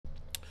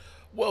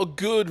Well,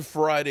 good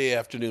Friday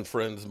afternoon,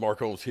 friends. Mark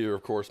Holmes here,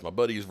 of course. My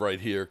buddy's right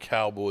here,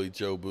 Cowboy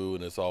Joe Boo.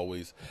 And as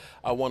always,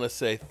 I want to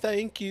say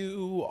thank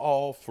you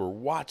all for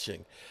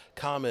watching,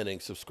 commenting,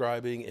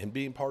 subscribing, and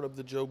being part of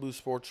the Joe Boo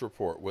Sports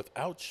Report.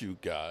 Without you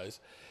guys,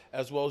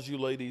 as well as you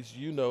ladies,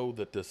 you know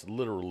that this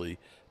literally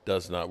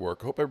does not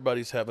work. Hope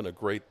everybody's having a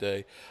great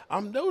day.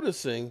 I'm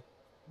noticing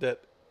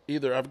that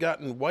either I've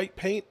gotten white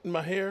paint in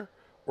my hair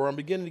or I'm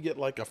beginning to get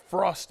like a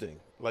frosting,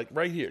 like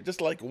right here, just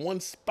like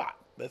one spot.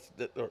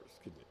 Excuse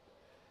me.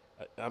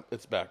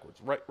 It's backwards,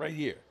 right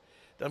here.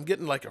 I'm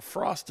getting like a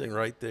frosting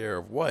right there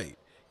of white.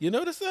 You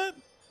notice that?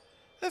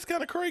 That's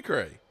kind of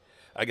cray-cray.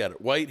 I got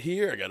it white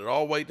here, I got it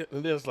all white,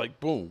 and then it's like,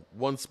 boom,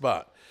 one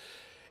spot.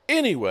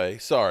 Anyway,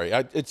 sorry,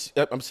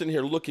 I'm sitting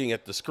here looking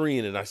at the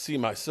screen, and I see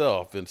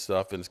myself and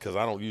stuff, and it's because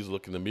I don't usually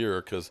look in the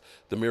mirror because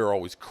the mirror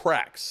always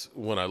cracks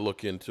when I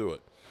look into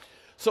it.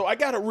 So I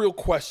got a real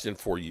question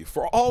for you.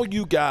 For all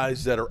you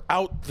guys that are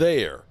out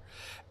there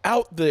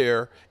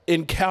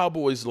in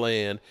Cowboys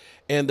land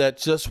and that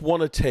just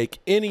want to take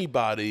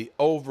anybody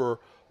over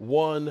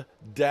one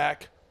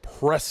Dak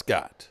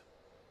Prescott,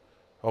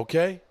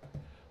 okay?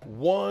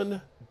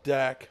 One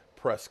Dak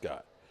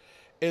Prescott.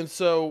 And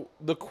so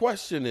the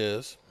question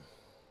is,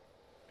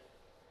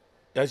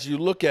 as you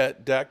look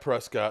at Dak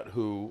Prescott,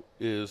 who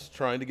is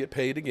trying to get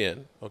paid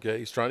again, okay?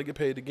 He's trying to get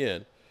paid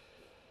again.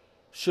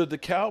 Should the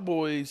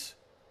Cowboys,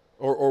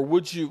 or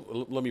would you,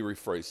 let me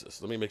rephrase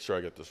this. Let me make sure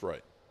I get this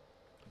right.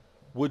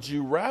 Would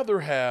you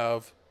rather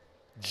have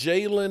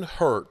Jalen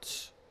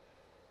Hurts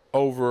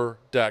over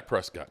Dak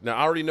Prescott? Now,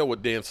 I already know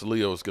what Dan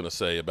Saleo is going to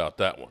say about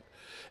that one.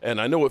 And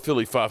I know what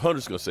Philly 500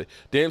 is going to say.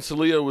 Dan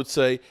Saleo would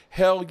say,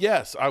 hell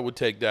yes, I would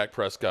take Dak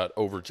Prescott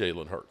over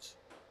Jalen Hurts.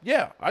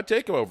 Yeah, I'd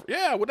take him over.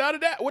 Yeah, without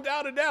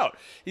a doubt.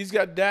 He's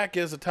got Dak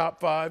as a top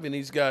 5, and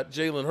he's got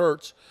Jalen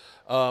Hurts,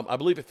 I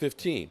believe, at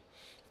 15.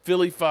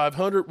 Philly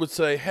 500 would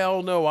say,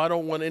 hell no, I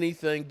don't want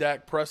anything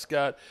Dak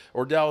Prescott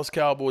or Dallas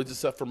Cowboys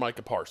except for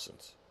Micah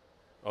Parsons.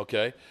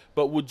 Okay?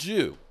 But would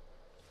you,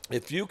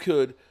 if you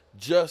could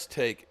just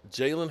take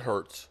Jalen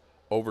Hurts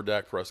over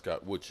Dak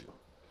Prescott, would you?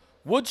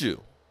 Would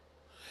you?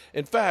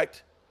 In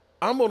fact,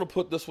 I'm going to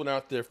put this one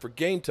out there for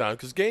Game Time,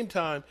 because Game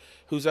Time,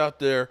 who's out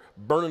there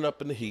burning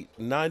up in the heat,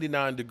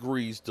 99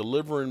 degrees,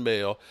 delivering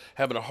mail,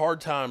 having a hard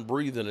time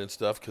breathing and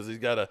stuff because he's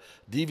got a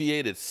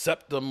deviated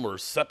septum or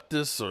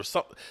septus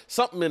or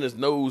something in his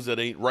nose that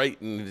ain't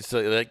right, and it's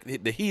like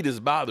the heat is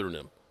bothering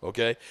him,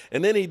 okay?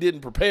 And then he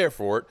didn't prepare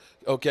for it,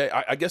 okay?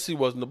 I guess he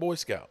wasn't a Boy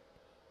Scout.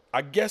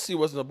 I guess he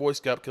wasn't a Boy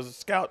Scout because the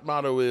Scout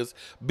motto is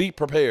be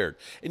prepared.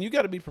 And you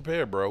got to be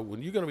prepared, bro.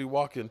 When you're going to be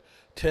walking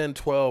 10,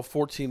 12,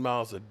 14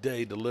 miles a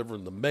day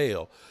delivering the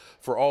mail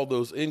for all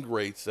those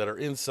ingrates that are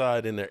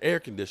inside in their air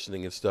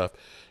conditioning and stuff,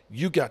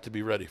 you got to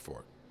be ready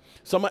for it.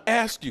 So I'm going to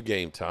ask you,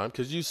 Game Time,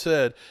 because you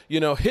said,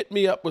 hit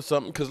me up with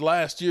something, because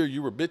last year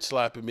you were bitch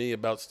slapping me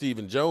about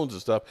Stephen Jones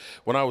and stuff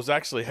when I was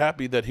actually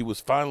happy that he was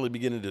finally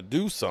beginning to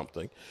do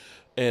something,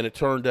 and it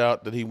turned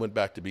out that he went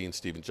back to being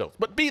Stephen Jones.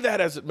 But be that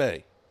as it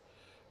may,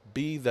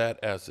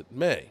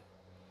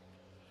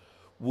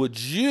 would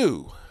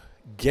you,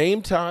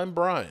 Game Time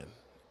Bryan,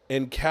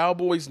 and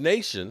Cowboys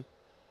Nation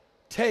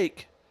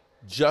take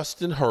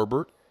Justin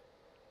Herbert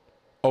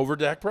over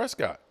Dak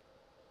Prescott?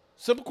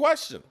 Simple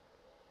question.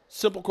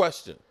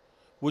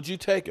 Would you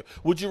take it?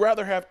 Would you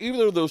rather have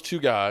either of those two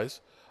guys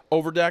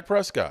over Dak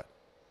Prescott?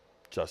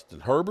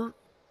 Justin Herbert,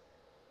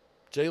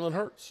 Jalen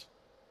Hurts.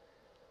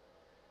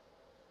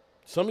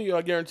 Some of you,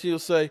 I guarantee, will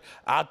say,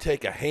 I'll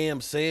take a ham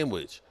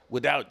sandwich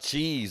without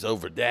cheese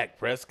over Dak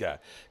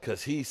Prescott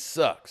because he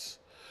sucks.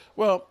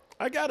 Well,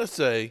 I got to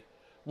say,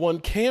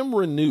 one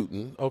Cameron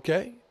Newton,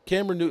 okay?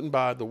 Cameron Newton,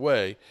 by the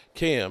way,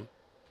 Cam,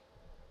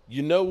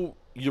 you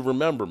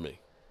remember me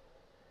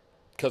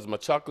because of my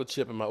chocolate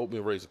chip and my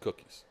oatmeal raisin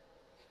cookies.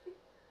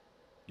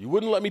 You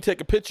wouldn't let me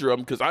take a picture of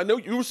them because I know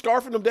you were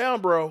scarfing them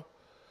down, bro.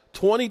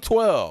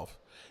 2012,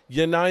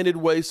 United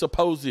Way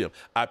Symposium.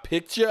 I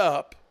picked you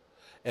up,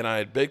 and I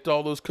had baked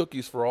all those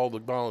cookies for all the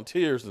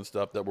volunteers and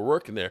stuff that were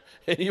working there.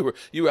 And you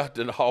were out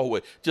in the hallway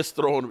just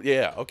throwing them.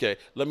 Yeah, okay.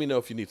 Let me know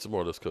if you need some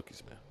more of those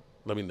cookies, man.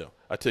 Let me know.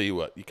 I tell you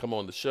what, you come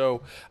on the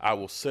show, I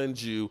will send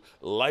you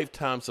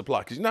lifetime supply.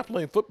 Because you're not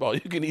playing football.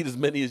 You can eat as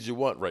many as you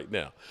want right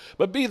now.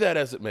 But be that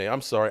as it may, I'm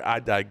sorry, I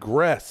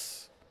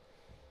digress.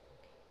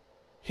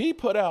 He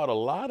put out a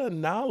lot of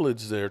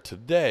knowledge there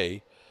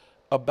today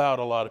about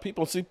a lot of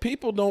people. See,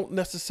 people don't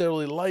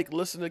necessarily like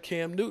listening to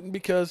Cam Newton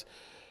because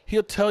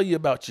he'll tell you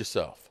about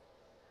yourself.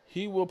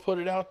 He will put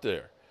it out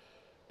there.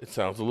 It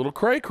sounds a little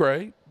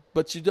cray-cray,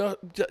 but you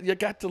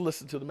got to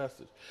listen to the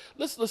message.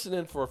 Let's listen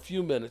in for a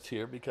few minutes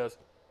here because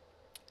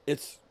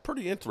it's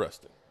pretty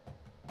interesting.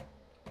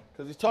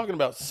 Because he's talking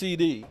about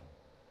CD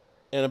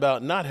and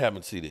about not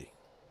having CD.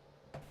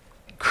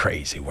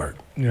 Crazy work.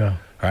 Yeah.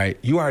 Right?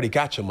 You already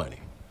got your money.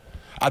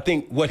 I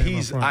think what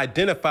he's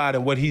identified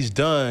and what he's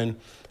done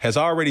has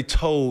already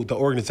told the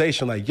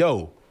organization, like,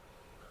 yo,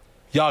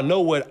 y'all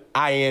know what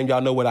I am.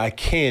 Y'all know what I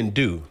can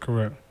do.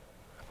 Correct.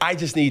 I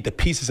just need the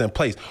pieces in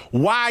place.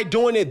 Why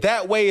doing it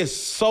that way is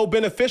so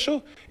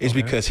beneficial is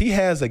because he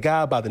has a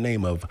guy by the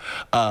name of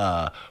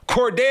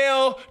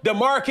Cordell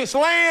DeMarcus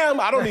Lamb.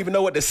 I don't even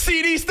know what the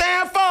CD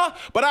stand for,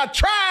 but I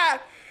tried,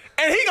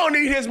 and he gonna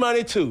need his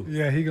money too.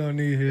 Yeah, he gonna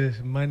need his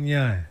money.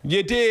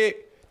 You dig?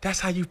 That's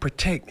how you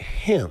protect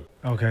him.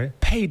 Okay.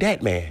 Pay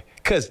that man.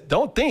 Because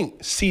don't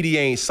think CD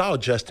ain't saw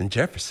Justin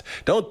Jefferson.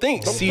 Don't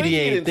think CD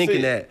ain't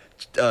thinking that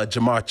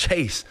Jamar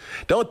Chase.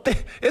 Don't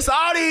think. It's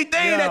all these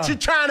things that you're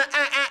trying to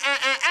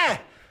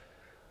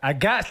I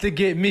got to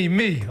get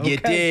me. Okay? You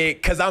dig?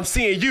 Because I'm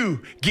seeing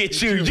you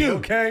get you.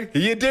 Okay.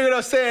 You dig what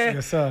I'm saying?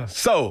 Yes, sir.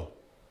 So,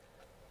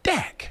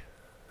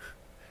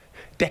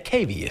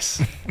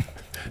 Dacavius.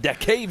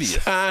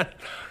 Signed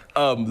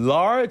a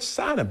large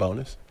signing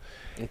bonus.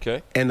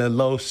 Okay. And a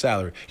low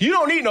salary. You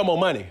don't need no more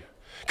money.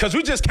 Because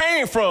we just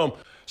came from,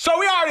 so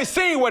we already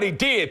seen what he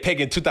did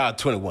picking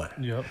 2021.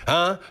 Yep.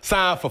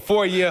 Signed for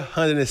 4 year,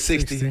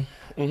 160.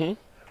 Mm-hmm.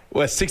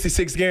 What,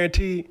 66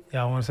 guaranteed?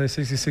 Yeah, I want to say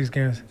 66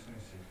 guaranteed.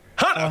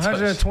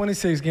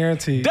 126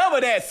 guaranteed. Double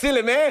that,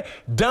 silly man.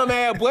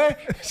 Dumbass boy.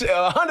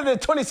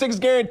 126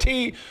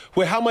 guaranteed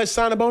with how much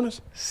signing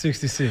bonus?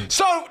 66.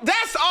 So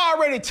that's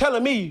already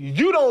telling me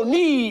you don't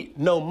need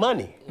no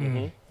money.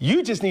 Mm-hmm.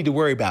 You just need to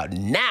worry about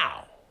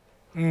now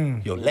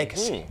your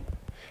legacy.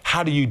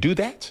 How do you do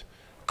that?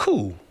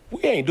 Cool.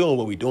 We ain't doing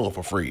what we doing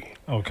for free.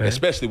 Okay.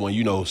 Especially when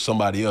you know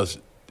somebody else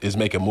is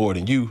making more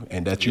than you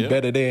and that you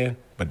better than,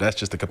 but that's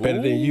just a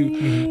competitor in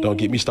you. Don't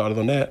get me started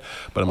on that.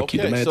 But I'm going to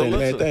keep the main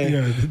thing.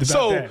 Yeah,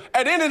 so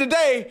at the end of the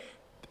day,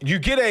 you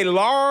get a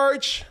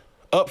large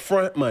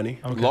upfront money.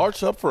 Okay. Large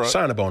upfront.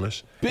 Signing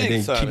bonus. Big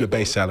and then keep your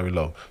base salary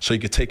low. So you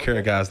can take care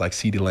of guys like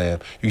CeeDee Lamb.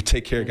 You can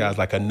take care of guys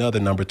like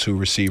another number 2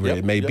 receiver.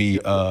 It may be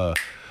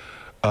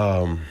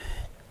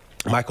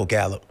Michael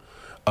Gallup.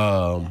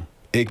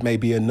 It may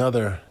be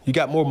another. You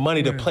got more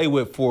money to play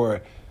with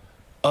for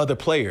other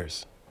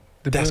players.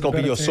 That's going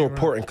to be your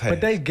supporting class.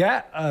 But they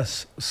got a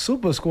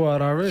super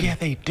squad already. Yeah,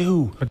 they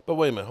do. But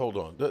wait a minute, hold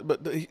on.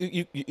 But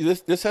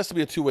this has to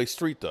be a two-way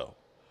street, though.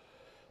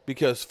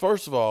 Because,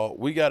 first of all,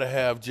 we got to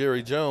have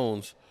Jerry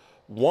Jones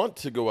want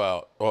to go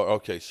out. Or,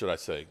 okay, should I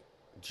say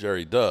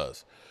Jerry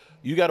does.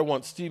 You got to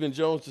want Stephen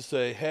Jones to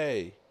say,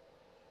 hey,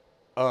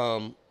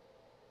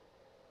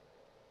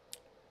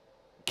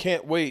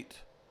 can't wait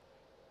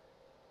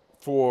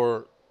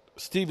for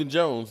Stephen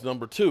Jones,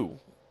 number 2,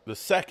 the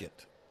second,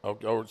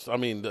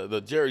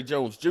 the Jerry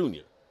Jones Jr.,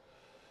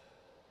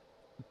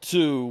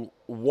 to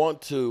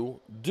want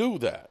to do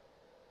that.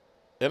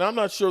 And I'm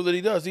not sure that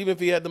he does, even if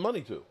he had the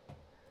money to.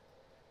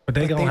 But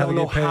they don't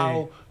know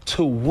how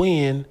to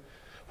win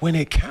when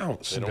it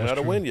counts. They don't know how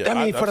to win yet.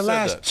 I mean, for the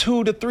last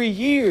 2 to 3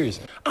 years,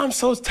 I'm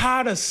so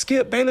tired of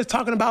Skip Bayless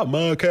talking about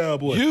my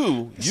Cowboys.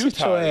 You sit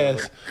your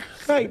ass.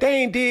 Like, they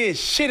ain't did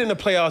shit in the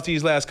playoffs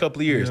these last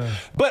couple of years. Yeah.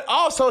 But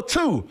also,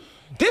 too,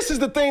 this is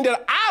the thing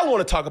that I want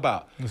to talk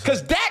about.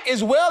 Because Dak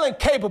is well and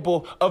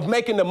capable of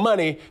making the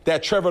money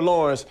that Trevor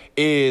Lawrence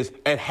is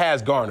and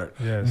has garnered.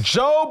 Yes.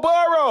 Joe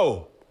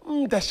Burrow,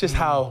 that's just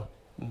how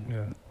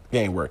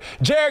game work.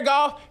 Jared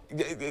Goff,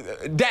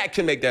 Dak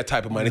can make that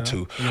type of money,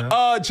 too.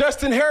 Yeah.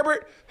 Justin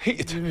Herbert,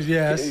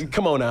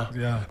 come on now.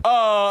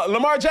 Yeah.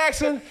 Lamar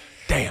Jackson,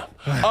 damn.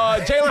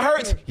 Jalen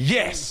Hurts,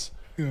 yes.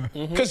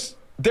 Because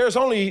there's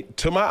only,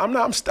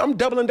 I'm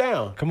doubling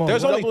down. Come on.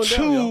 There's only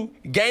 2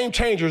 game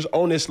changers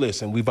on this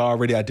list, and we've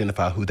already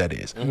identified who that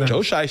is. Joe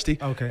Shiesty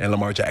and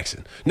Lamar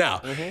Jackson. Now,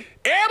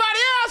 everybody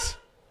else,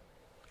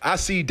 I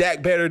see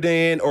Dak better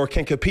than or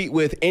can compete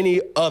with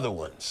any other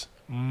ones.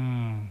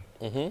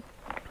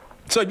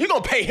 So you're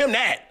going to pay him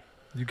that.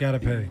 You got to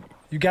pay.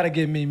 You got to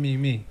give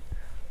me.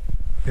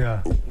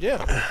 Yeah.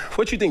 Yeah.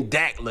 What you think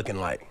Dak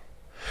looking like?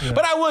 Yeah.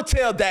 But I will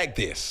tell Dak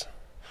this.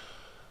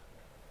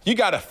 You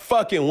got to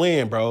fucking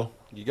win, bro.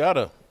 You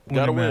gotta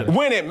win.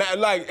 Win it,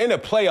 man. Like in the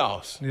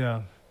playoffs.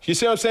 Yeah. You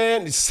see what I'm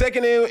saying? The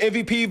second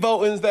MVP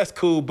votings, that's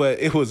cool, but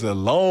it was a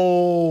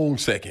long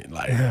second.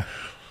 Like,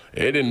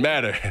 it didn't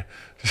matter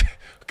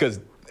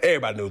because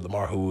everybody knew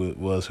Lamar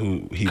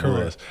who he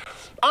was.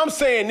 I'm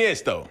saying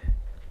this though.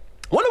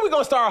 When are we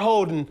gonna start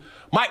holding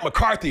Mike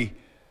McCarthy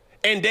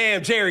and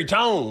damn Jerry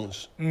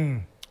Jones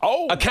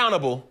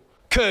accountable?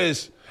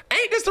 Cause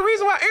ain't this the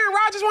reason why Aaron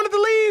Rodgers wanted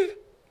to leave?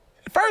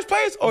 First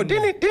place, or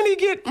didn't he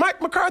get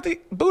Mike McCarthy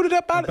booted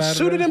up out of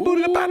suited and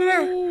booted up out of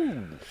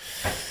there?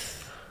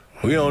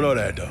 We don't know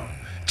that though.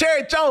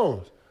 Jerry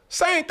Jones,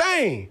 same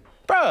thing,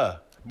 bruh.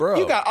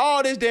 You got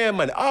all this damn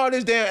money, all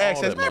this damn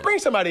access. Man, bring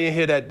somebody in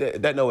here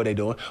that know what they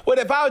doing. Well,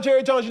 if I was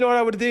Jerry Jones, you know what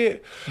I would have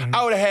did?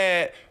 I would have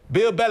had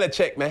Bill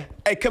Belichick, man.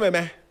 Hey, come here,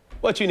 man.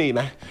 What you need,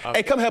 man?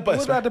 Hey, come help us.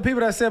 What about the people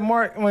that said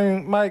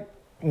when Mike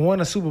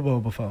won a Super Bowl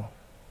before?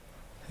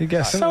 He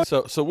got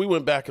so we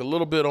went back a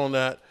little bit on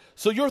that.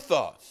 So your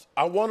thoughts,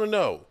 I want to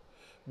know,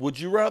 would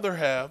you rather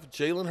have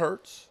Jalen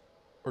Hurts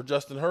or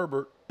Justin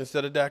Herbert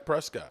instead of Dak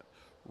Prescott?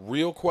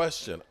 Real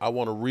question. I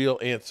want a real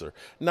answer.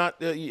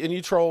 Not, and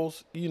you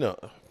trolls, you know.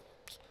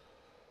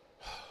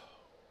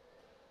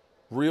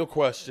 Real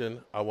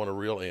question. I want a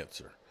real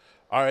answer.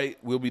 All right,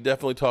 we'll be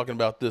definitely talking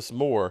about this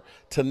more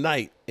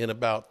tonight in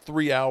about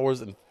 3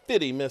 hours and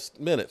 50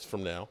 minutes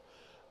from now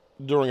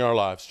during our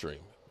live stream.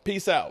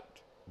 Peace out,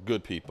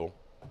 good people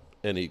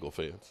and Eagle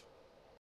fans.